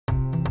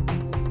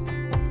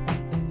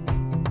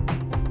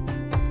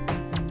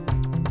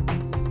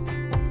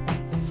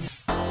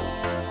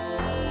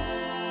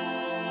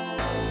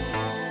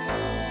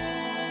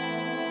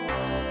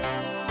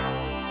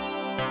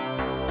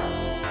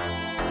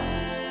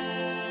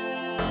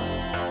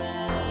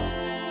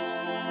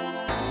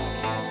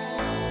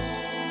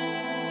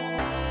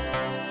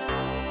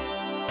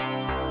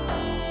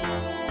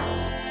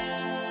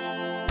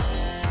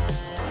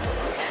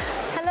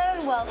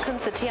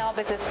welcome to the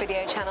TRBusiness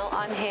video channel.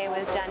 I'm here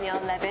with Daniel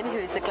Levin, who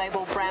is the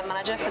Global Brand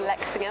Manager for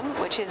Lexingham,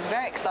 which is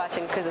very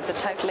exciting because it's a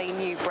totally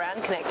new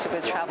brand connected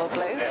with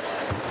TRBlu.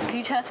 Can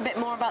you tell us a bit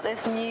more about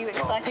this new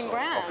exciting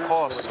brand? Of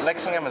course.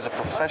 Lexingham is a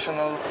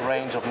professional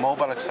range of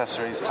mobile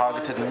accessories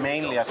targeted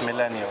mainly at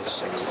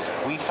millennials.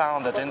 We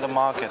found that in the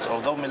market,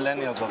 although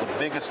millennials are the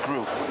biggest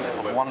group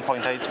of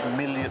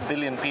 1.8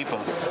 billion people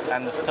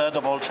and a third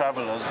of all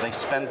travelers, they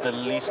spend the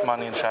least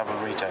money in travel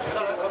retail.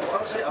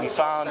 We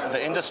found,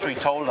 the industry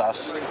told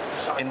us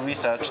in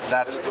research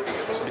that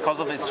because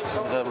of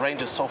the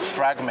range is so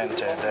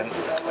fragmented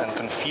and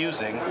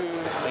confusing,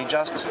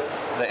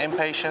 they're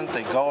impatient,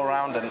 they go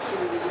around and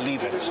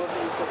leave it.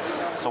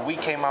 So we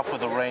came up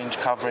with a range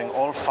covering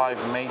all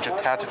 5 major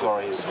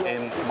categories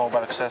in mobile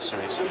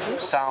accessories: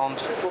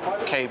 sound,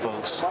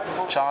 cables,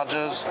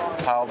 chargers,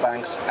 power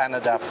banks and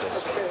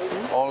adapters,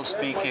 all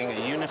speaking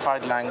a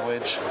unified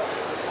language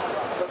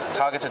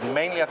targeted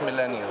mainly at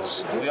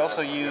millennials. We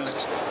also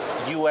used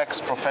UX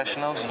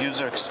professionals,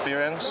 user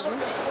experience,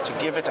 to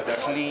give it a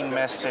clean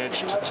message,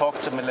 to talk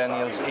to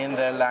millennials in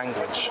their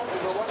language,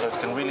 so it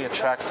can really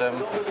attract them,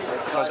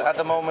 because at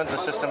the moment the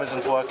system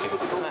isn't working.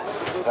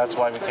 That's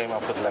why we came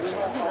up with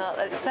Lexingham. Well,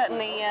 it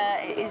certainly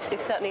is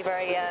certainly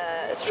very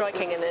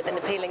striking and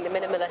appealing, the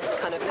minimalist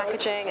kind of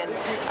packaging, and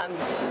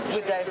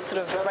with those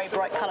sort of very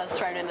bright colours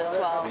thrown in as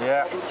well.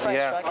 Yeah, it's very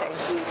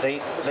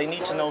striking. They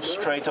need to know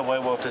straight away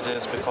what it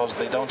is, because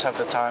they don't have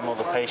the time or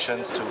the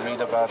patience to read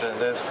about it.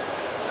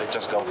 They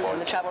just go for it. In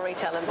the travel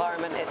retail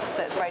environment, it's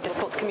very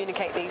difficult to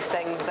communicate these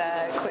things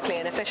quickly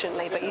and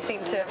efficiently, but you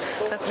seem to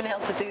have been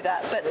able to do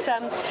that. But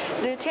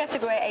the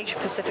TRBlu Asia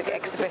Pacific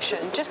exhibition,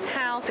 just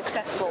how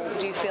successful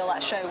do you feel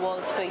that show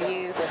was for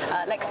you?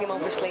 Lexingham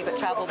obviously, but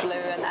TRBlu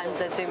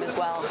and Zoom as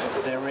well.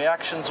 The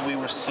reactions we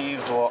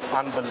received were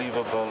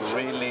unbelievable,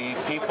 really.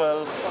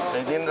 People,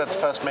 they didn't at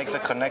first make the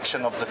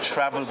connection of the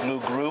TRBlu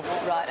group.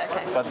 Right,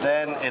 okay. But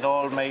then it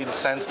all made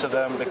sense to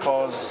them,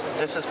 because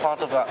this is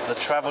part of the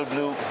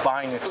TRBlu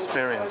buying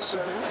experience,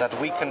 that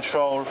we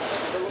control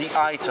the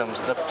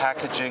items, the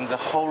packaging, the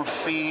whole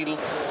feel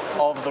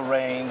of the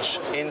range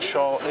in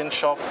shop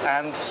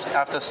and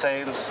after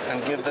sales,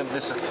 and give them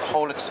this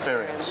whole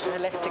experience.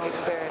 Holistic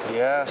experience.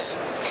 Yes.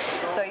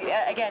 So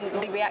again,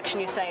 the reaction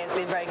you say has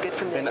been very good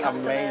from the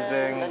customers.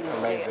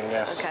 Amazing,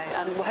 yes. Okay,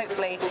 and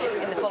hopefully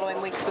in the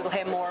following weeks we'll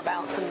hear more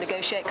about some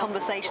negotiate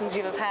conversations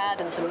you'll have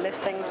had and some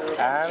listings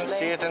potentially. And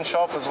see it in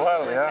shop as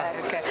well, yeah.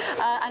 Okay.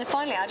 And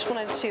finally, I just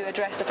wanted to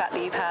address the fact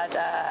that you've had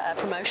a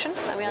promotion,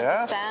 and we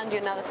understand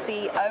you're now the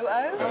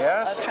COO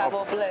of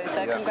TRBlu.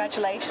 So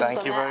congratulations on that.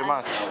 Thank you very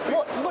much.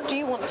 What do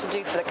you want to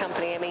do for the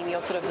company? I mean,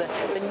 you're sort of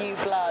the new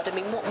blood. I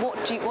mean,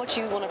 what do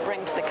you want to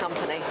bring to the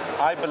company?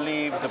 I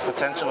believe the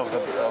potential of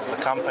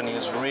the company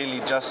is really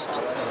just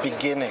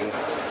beginning.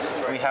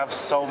 We have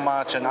so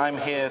much, and I'm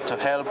here to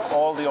help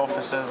all the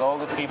offices, all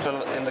the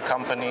people in the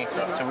company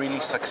to really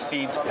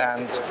succeed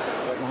and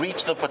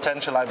reach the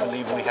potential I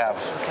believe we have.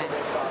 Okay.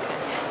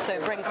 So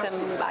bring some,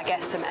 I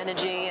guess, some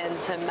energy and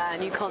some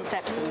new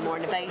concepts and more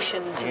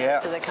innovation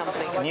to the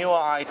company. Newer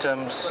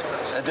items,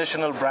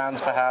 additional brands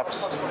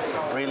perhaps,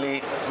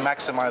 really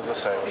maximize the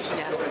sales.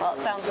 Yeah, well, it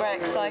sounds very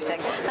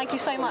exciting. Thank you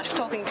so much for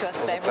talking to us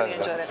today. I've really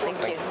enjoyed it. Thank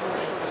you.